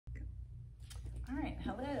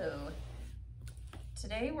Hello.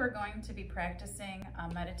 Today we're going to be practicing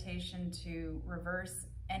a meditation to reverse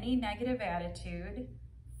any negative attitude,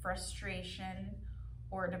 frustration,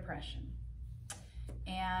 or depression.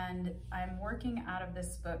 And I'm working out of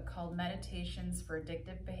this book called Meditations for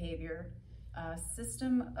Addictive Behavior, a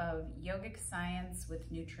system of yogic science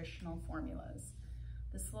with nutritional formulas.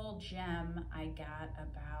 This little gem I got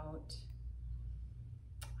about,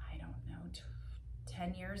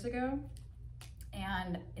 10 years ago.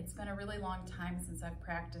 And it's been a really long time since I've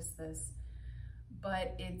practiced this,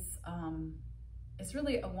 but it's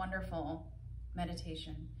really a wonderful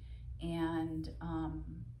meditation. And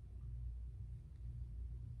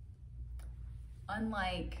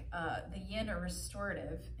unlike the yin or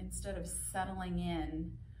restorative, instead of settling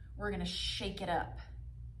in, we're gonna shake it up.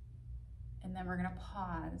 And then we're gonna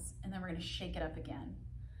pause, and then we're gonna shake it up again.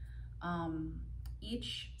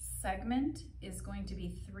 Each segment is going to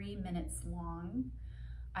be 3 minutes long.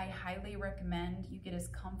 I highly recommend you get as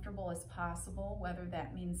comfortable as possible, whether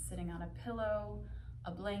that means sitting on a pillow,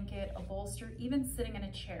 a blanket, a bolster, even sitting in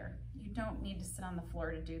a chair. You don't need to sit on the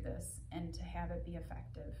floor to do this and to have it be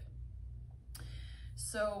effective.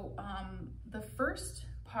 So the first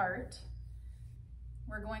part,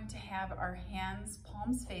 we're going to have our hands,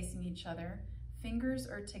 palms facing each other, fingers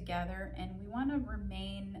are together, and we want to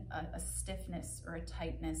remain a stiffness or a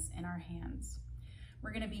tightness in our hands. We're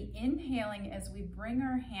going to be inhaling as we bring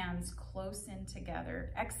our hands close in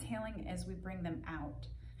together, exhaling as we bring them out.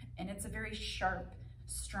 And it's a very sharp,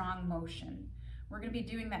 strong motion. We're going to be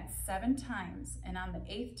doing that 7 times, and on the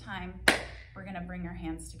 8th time, we're going to bring our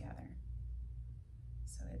hands together.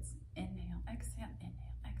 So it's inhale,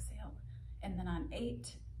 exhale, and then on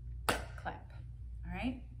 8, clap. All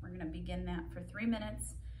right, we're gonna begin that for 3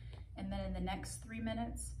 minutes, and then in the next 3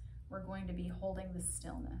 minutes, we're going to be holding the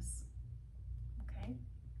stillness. Okay,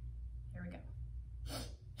 here we go.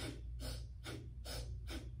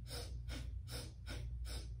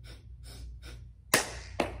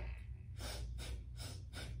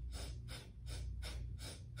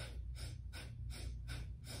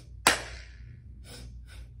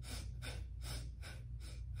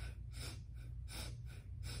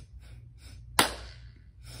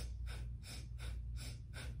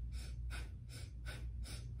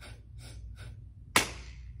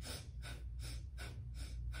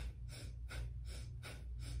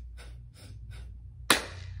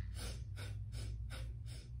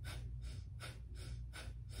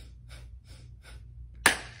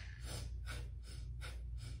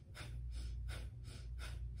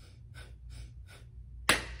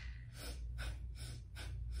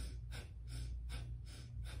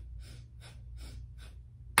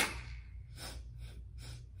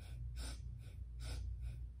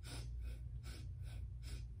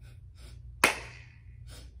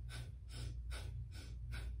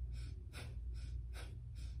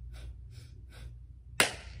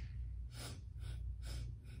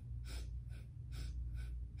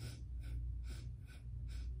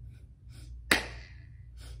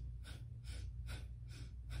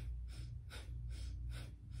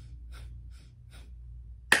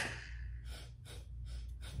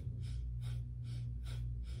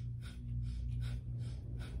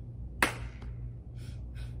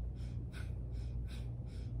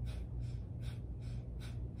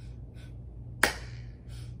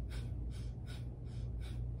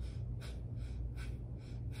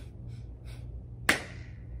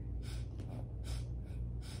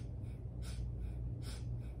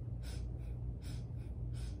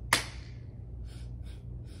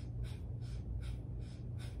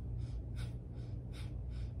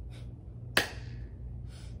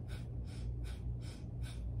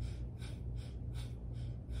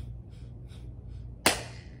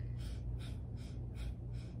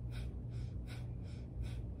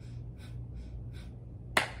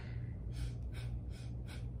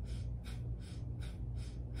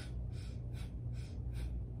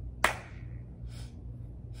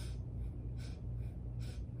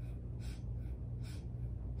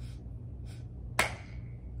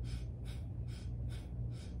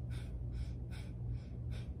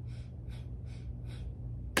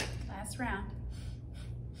 Last round.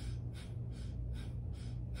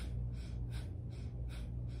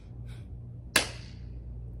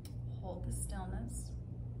 Hold the stillness.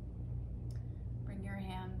 Bring your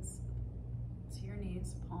hands to your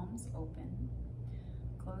knees, palms open.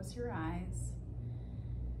 Close your eyes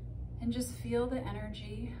and just feel the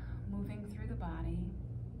energy moving through the body,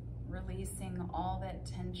 releasing all that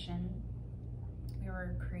tension we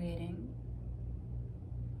were creating.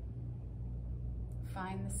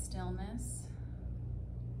 Find the stillness.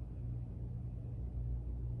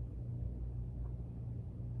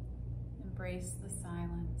 embrace the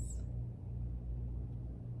silence.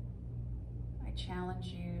 I challenge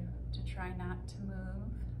you to try not to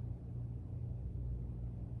move.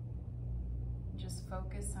 Just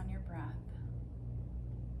focus on your breath.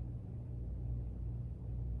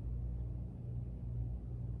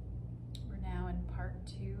 We're now in part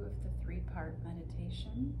 2 of the 3-part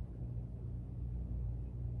meditation.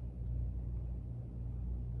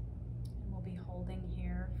 And we'll be holding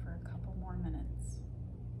here for a couple more minutes.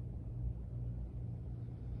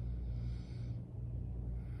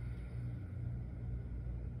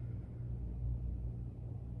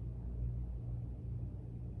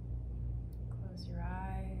 Close your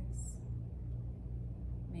eyes.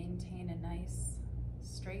 Maintain a nice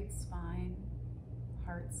straight spine,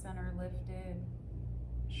 heart center lifted,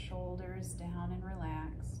 shoulders down and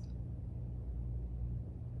relaxed.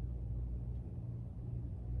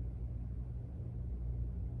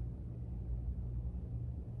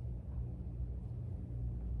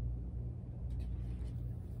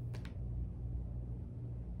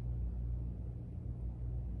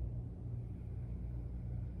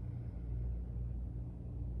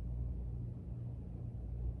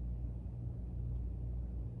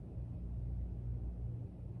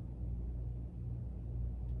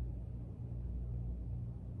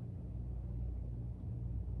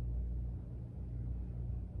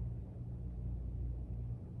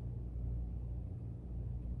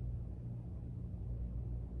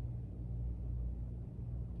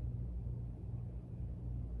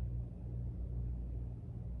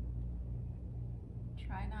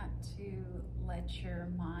 Try not to let your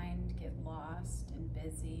mind get lost and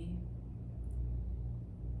busy.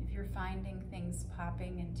 If you're finding things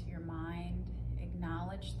popping into your mind,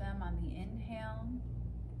 acknowledge them on the inhale.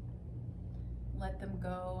 Let them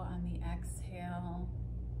go on the exhale,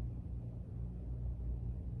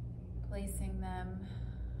 placing them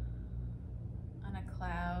on a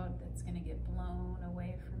cloud that's going to get blown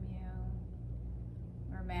away from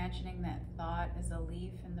you. Or imagining that thought as a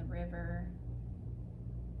leaf in the river,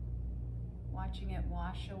 watching it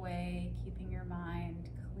wash away, keeping your mind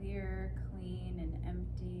clear, clean, and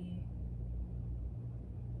empty.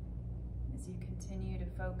 As you continue to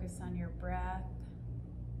focus on your breath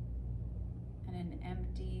and an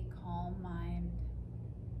empty, calm mind.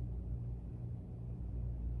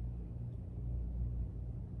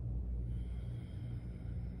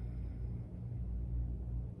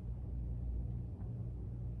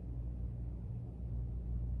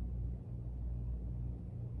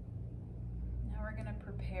 We're going to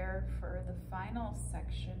prepare for the final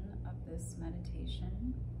section of this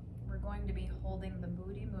meditation. We're going to be holding the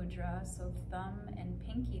Mudra Mudra, so thumb and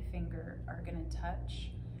pinky finger are going to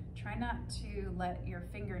touch. Try not to let your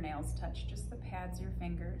fingernails touch, just the pads of your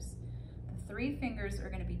fingers. The 3 fingers are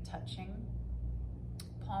going to be touching,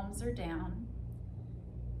 palms are down,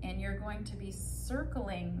 and you're going to be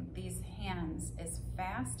circling these hands as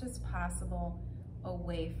fast as possible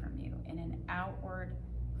away from you in an outward,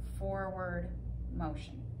 forward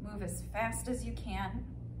motion. Move as fast as you can.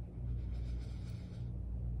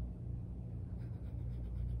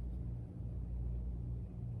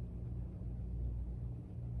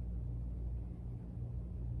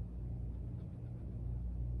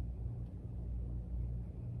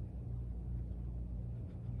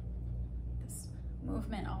 This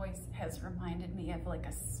movement always has reminded me of like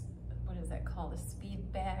a, what is that called? A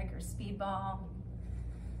speed bag or speedball.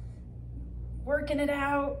 Working it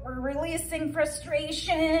out, we're releasing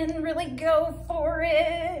frustration, really go for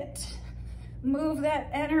it. Move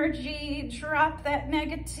that energy, drop that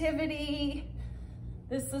negativity.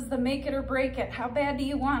 This is the make it or break it. How bad do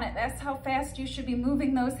you want it? That's how fast you should be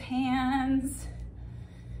moving those hands.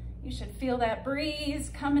 You should feel that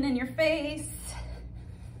breeze coming in your face.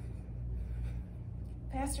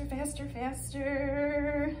 Faster, faster,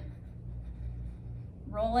 faster.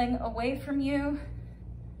 Rolling away from you.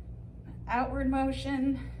 Outward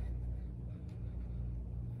motion.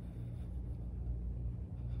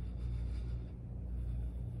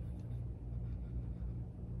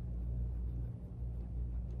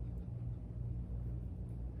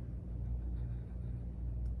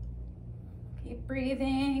 Keep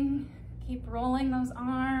breathing, keep rolling those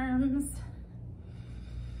arms.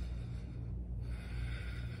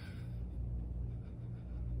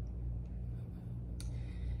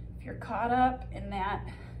 If you're caught up in that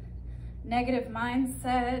negative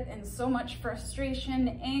mindset and so much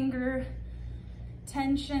frustration, anger,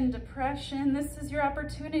 tension, depression, this is your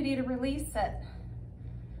opportunity to release it.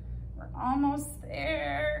 We're almost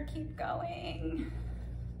there. Keep going.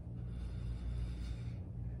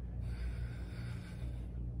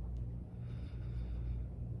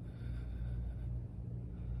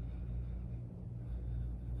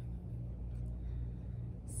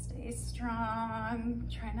 Stay strong.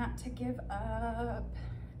 Try not to give up.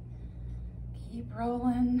 Keep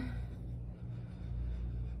rolling.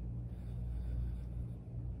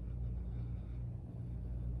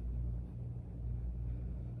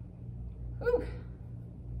 Whew.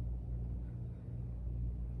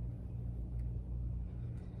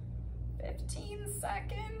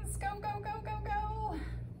 Seconds. Go, go, go, go, go.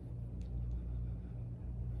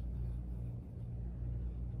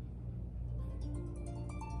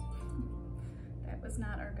 That was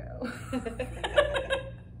not our go.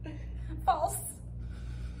 False.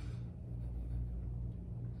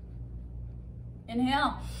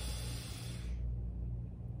 Inhale.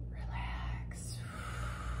 Relax.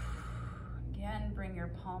 Again, bring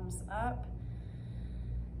your palms up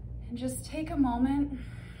and just take a moment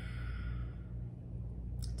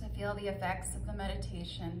to feel the effects of the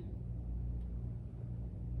meditation.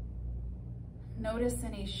 Notice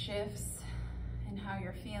any shifts in how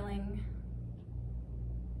you're feeling.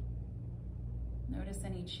 Notice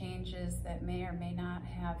any changes that may or may not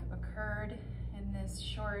have occurred in this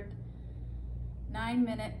short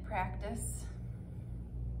 9-minute practice.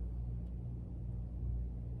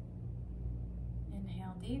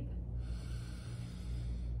 Inhale deep.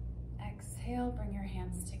 Exhale, bring your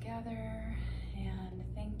hands together, and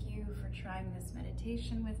thank you for trying this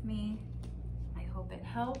meditation with me. I hope it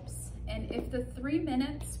helps. And if the 3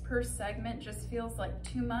 minutes per segment just feels like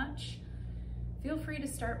too much, feel free to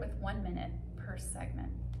start with 1 minute per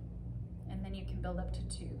segment, and then you can build up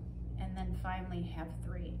to 2, and then finally have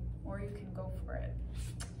 3, or you can go for it.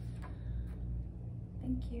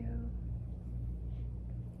 Thank you.